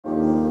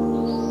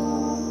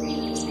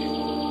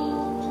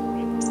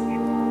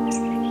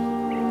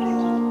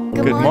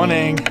Good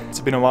morning. It's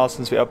been a while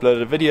since we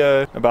uploaded a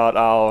video about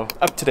our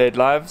up-to-date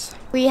lives.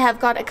 We have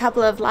got a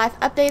couple of life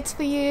updates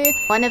for you.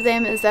 One of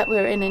them is that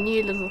we're in a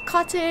new little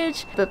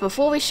cottage. But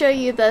before we show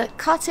you the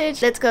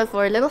cottage, let's go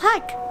for a little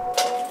hike.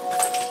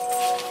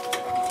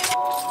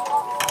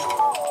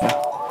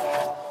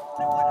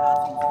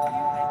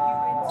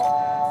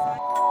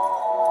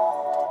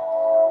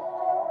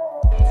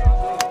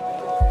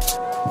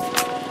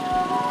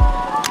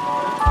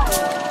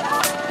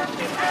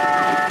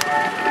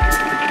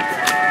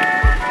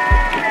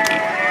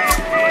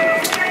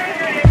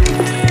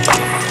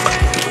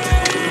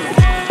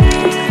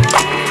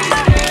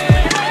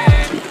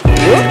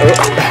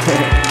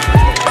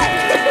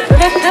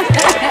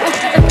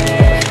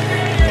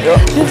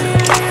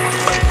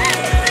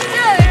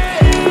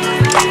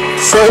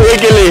 So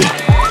wiggly!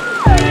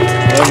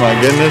 Oh my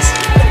goodness.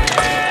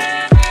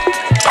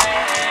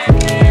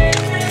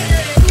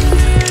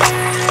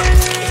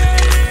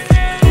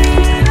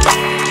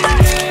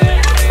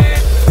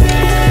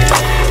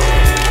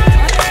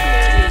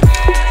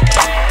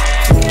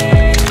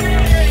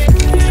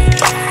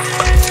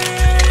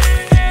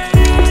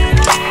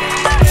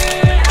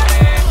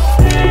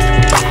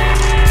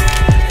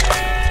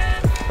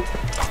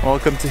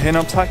 Welcome to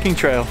Hennops Hiking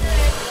Trail.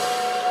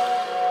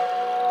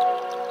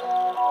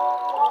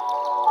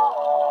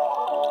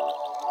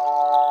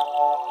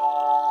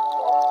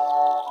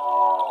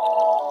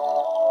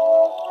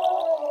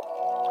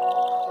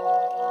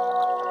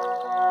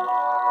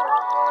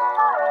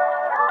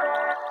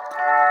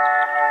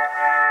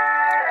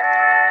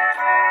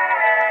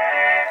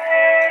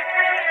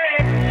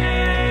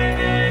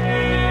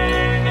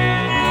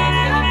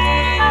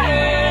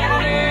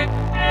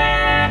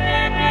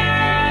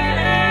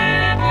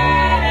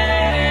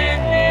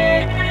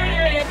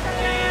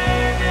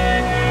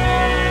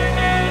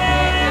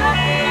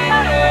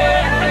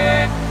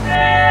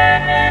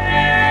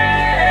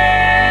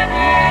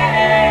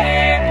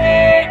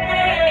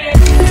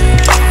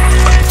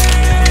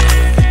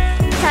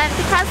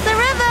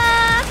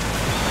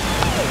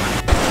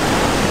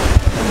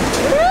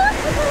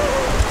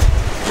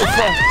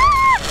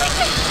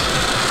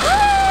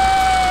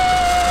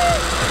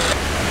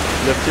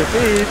 Lift your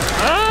feet.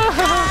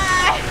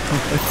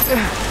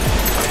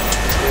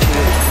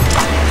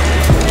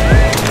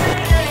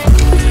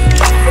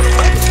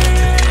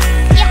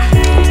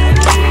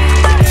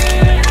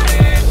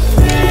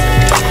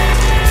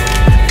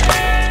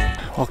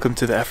 Welcome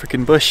to the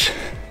African bush.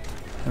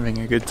 Having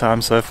a good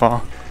time so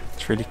far.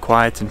 It's really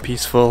quiet and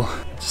peaceful.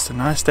 Just a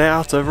nice day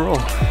out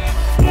overall.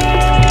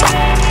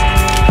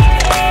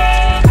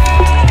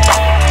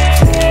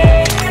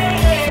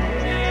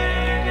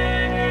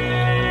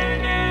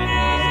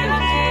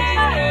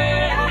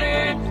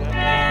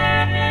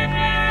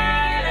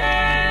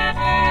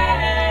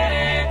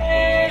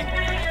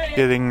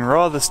 Getting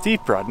rather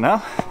steep right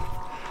now,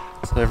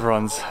 so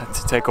everyone's had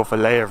to take off a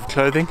layer of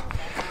clothing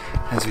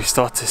as we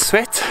start to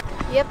sweat.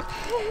 Yep.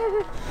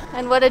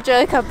 And what a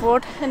joke, I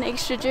brought an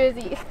extra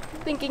jersey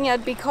thinking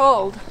I'd be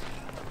cold.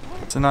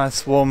 It's a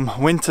nice warm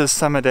winter's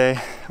summer day.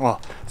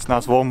 Well, it's a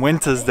nice warm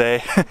winter's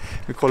day.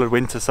 We call it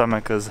winter summer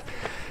because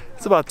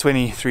it's about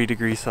 23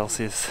 degrees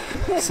Celsius.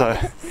 So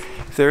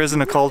if there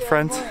isn't a cold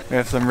front, we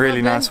have some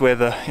really nice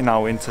weather in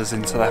our winters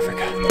in South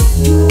Africa.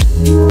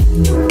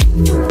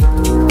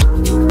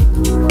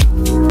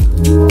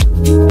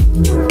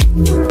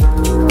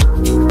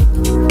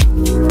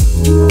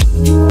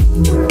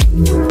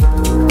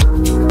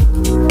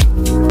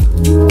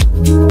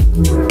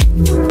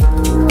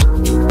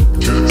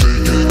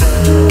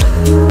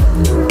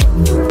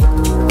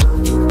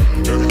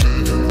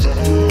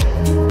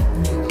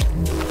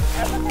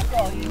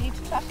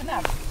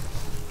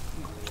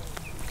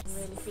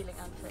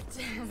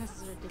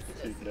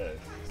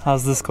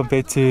 How's this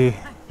compared to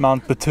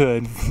Mount Batur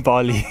in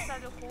Bali?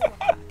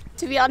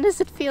 To be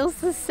honest, it feels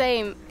the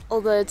same,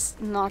 although it's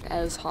not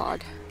as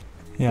hard.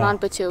 Yeah.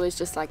 Mount Batur was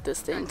just like this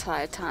the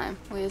entire time,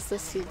 whereas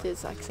this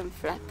there's like some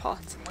flat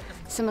parts.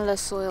 Similar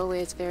soil where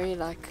it's very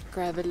like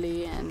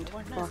gravelly and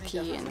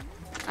rocky and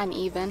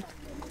uneven.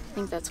 I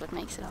think that's what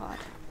makes it hard.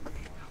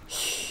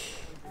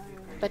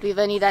 But we've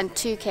only done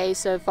 2K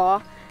so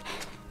far.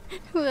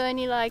 We're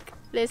only like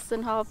less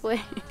than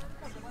halfway.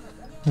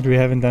 But we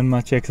haven't done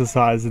much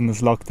exercise in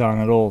this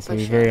lockdown at all, so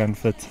we're very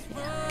unfit.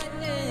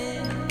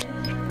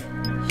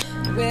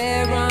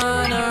 We're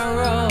on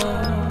our own,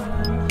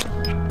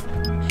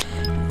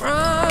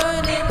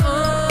 running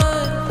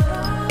on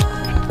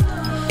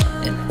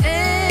an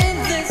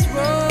endless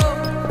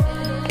road,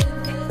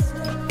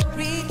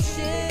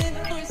 reaching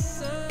for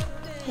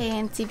something. Hey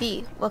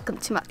MTV, welcome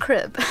to my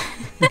crib.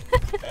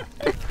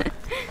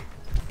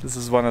 This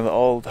is one of the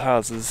old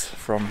houses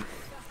from,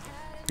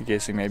 I'm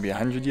guessing, maybe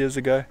 100 years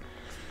ago.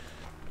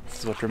 This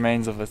is what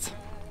remains of it.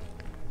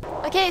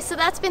 Okay, so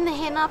that's been the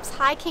Hennops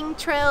Hiking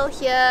Trail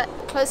here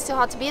close to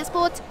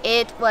Hartbeespoort.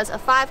 It was a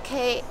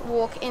 5K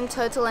walk in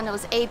total and it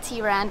was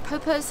 80 Rand per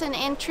person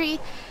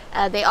entry.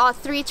 There are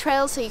 3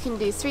 trails, so you can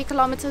do 3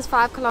 kilometers,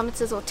 5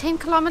 kilometers or 10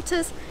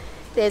 kilometers.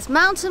 There's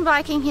mountain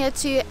biking here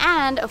too,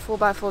 and a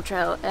 4x4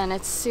 trail, and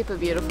it's super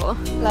beautiful.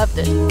 Loved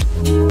it.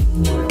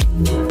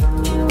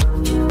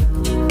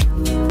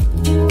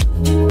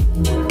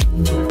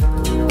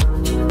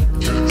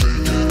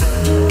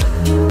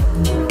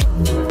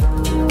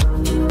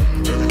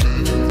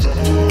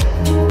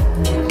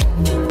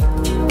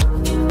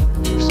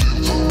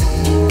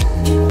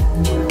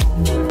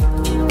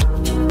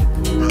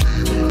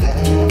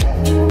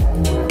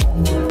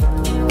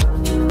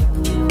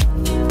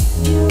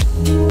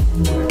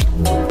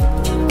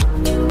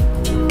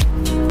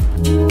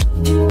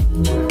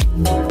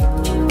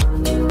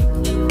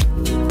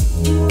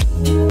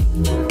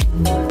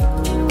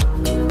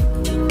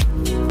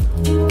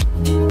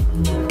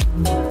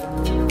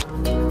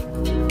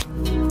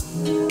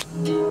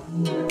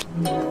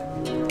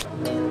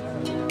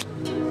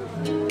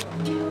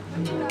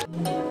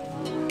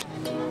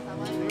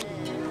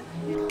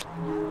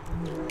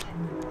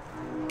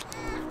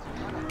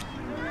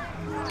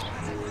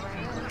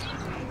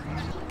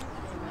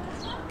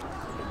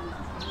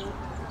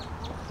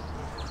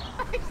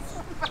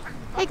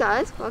 Hey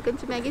guys, welcome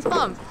to Maggie's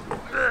farm.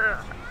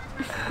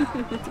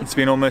 It's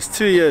been almost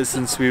 2 years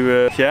since we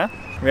were here.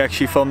 We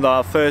actually filmed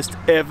our first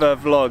ever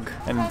vlog,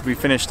 and we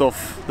finished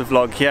off the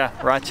vlog here,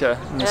 right here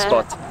in the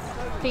spot.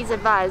 Please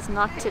advise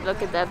not to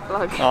look at that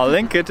vlog. I'll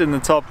link it in the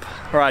top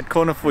right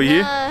corner for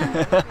you,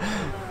 No.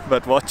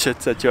 but watch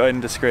it at your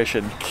own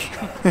discretion.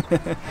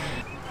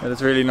 But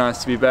it's really nice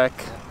to be back.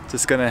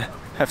 Just gonna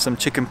have some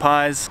chicken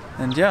pies,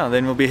 and yeah,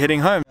 then we'll be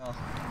heading home.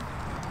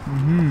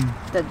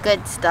 The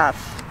good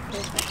stuff.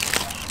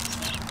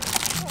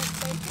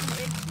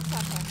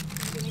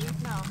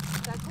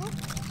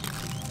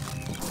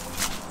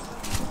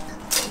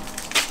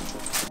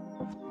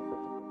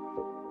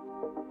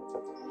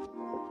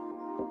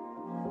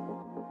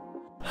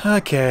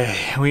 Okay,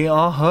 we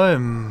are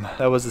home.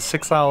 That was a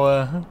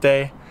 6-hour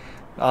day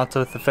out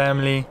with the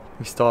family.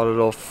 We started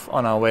off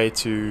on our way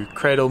to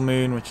Cradle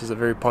Moon, which is a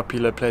very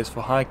popular place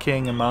for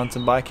hiking and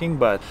mountain biking,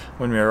 but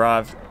when we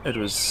arrived it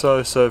was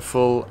so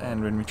full,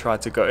 and when we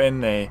tried to go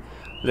in they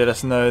let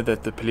us know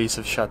that the police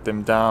have shut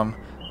them down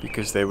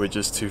because they were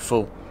just too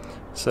full.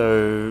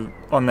 So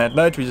on that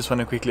note, we just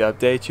want to quickly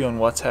update you on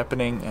what's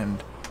happening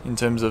and in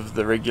terms of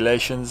the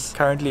regulations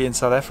currently in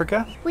South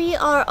Africa. We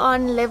are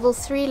on level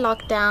 3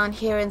 lockdown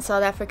here in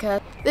South Africa.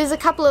 There's a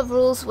couple of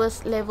rules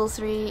with level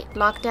 3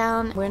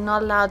 lockdown. We're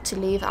not allowed to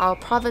leave our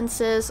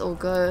provinces or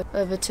go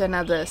over to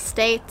another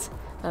state.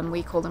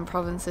 We call them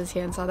provinces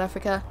here in South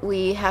Africa.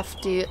 We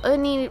have to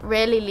only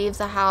rarely leave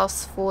the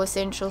house for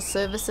essential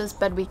services,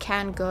 but we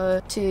can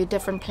go to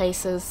different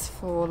places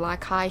for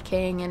like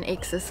hiking and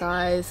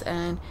exercise,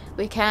 and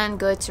we can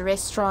go to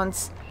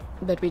restaurants,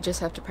 but we just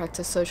have to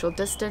practice social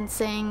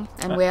distancing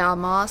and wear our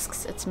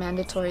masks. It's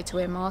mandatory to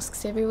wear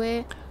masks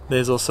everywhere.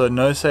 There's also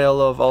no sale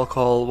of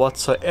alcohol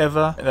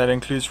whatsoever. That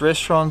includes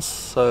restaurants.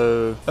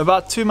 So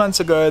about 2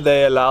 months ago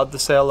they allowed the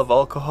sale of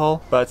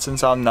alcohol, but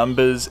since our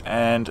numbers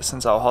and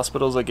since our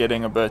hospitals are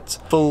getting a bit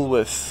full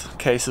with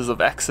cases of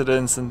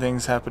accidents and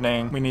things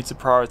happening, we need to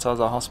prioritize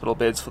our hospital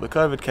beds for the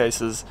COVID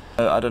cases.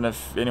 I don't know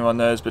if anyone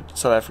knows, but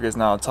South Africa is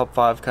now a top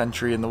 5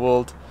 country in the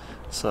world.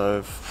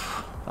 So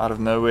out of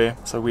nowhere,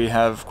 so we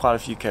have quite a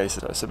few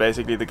cases. So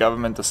basically the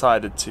government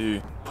decided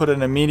to put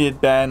an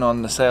immediate ban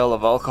on the sale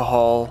of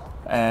alcohol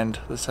and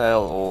the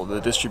sale or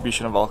the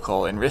distribution of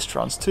alcohol in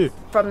restaurants too.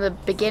 From the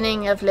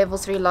beginning of level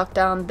 3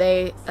 lockdown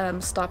they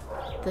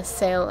stopped the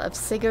sale of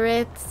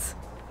cigarettes,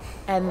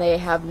 and they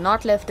have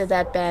not lifted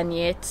that ban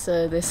yet,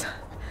 so there's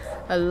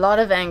a lot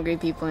of angry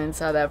people in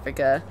South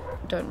Africa.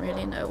 Don't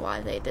really know why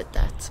they did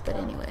that, but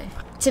anyway.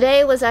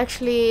 Today was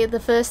actually the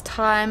first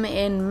time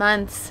in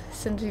months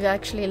since we've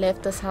actually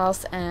left this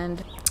house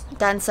and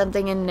done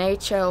something in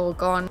nature or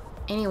gone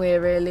anywhere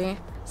really.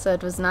 So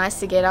it was nice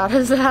to get out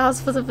of the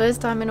house for the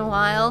first time in a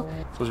while.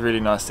 It was really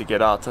nice to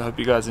get out. I hope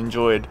you guys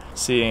enjoyed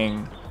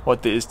seeing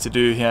what there is to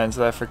do here in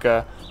South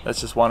Africa.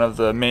 That's just one of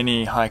the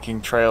many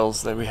hiking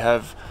trails that we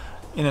have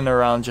in and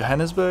around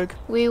Johannesburg.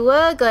 We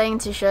were going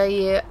to show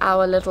you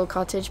our little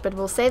cottage, but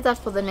we'll save that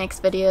for the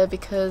next video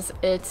because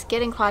it's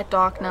getting quite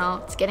dark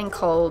now. It's getting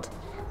cold.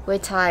 We're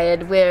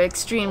tired. We're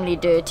extremely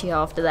dirty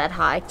after that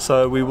hike.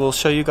 So we will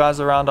show you guys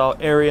around our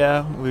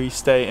area. We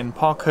stay in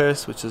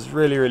Parkhurst, which is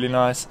really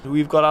nice.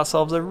 We've got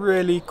ourselves a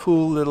really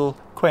cool little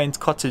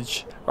quaint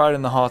cottage right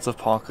in the heart of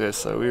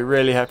Parkhurst. So we're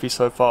really happy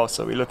so far.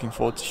 So we're looking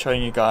forward to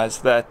showing you guys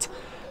that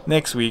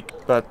next week.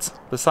 But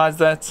besides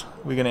that,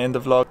 we're going to end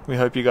the vlog. We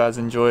hope you guys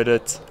enjoyed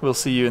it. We'll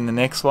see you in the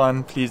next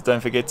one. Please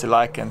don't forget to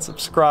like and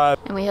subscribe.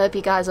 And we hope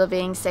you guys are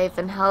being safe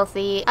and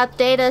healthy.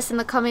 Update us in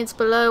the comments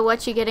below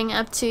what you're getting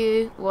up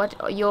to, what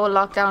your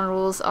lockdown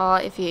rules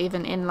are if you're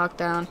even in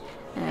lockdown,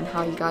 and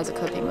how you guys are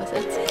coping with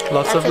it.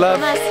 Lots of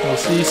love. We'll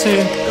see you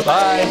soon.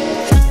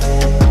 Bye.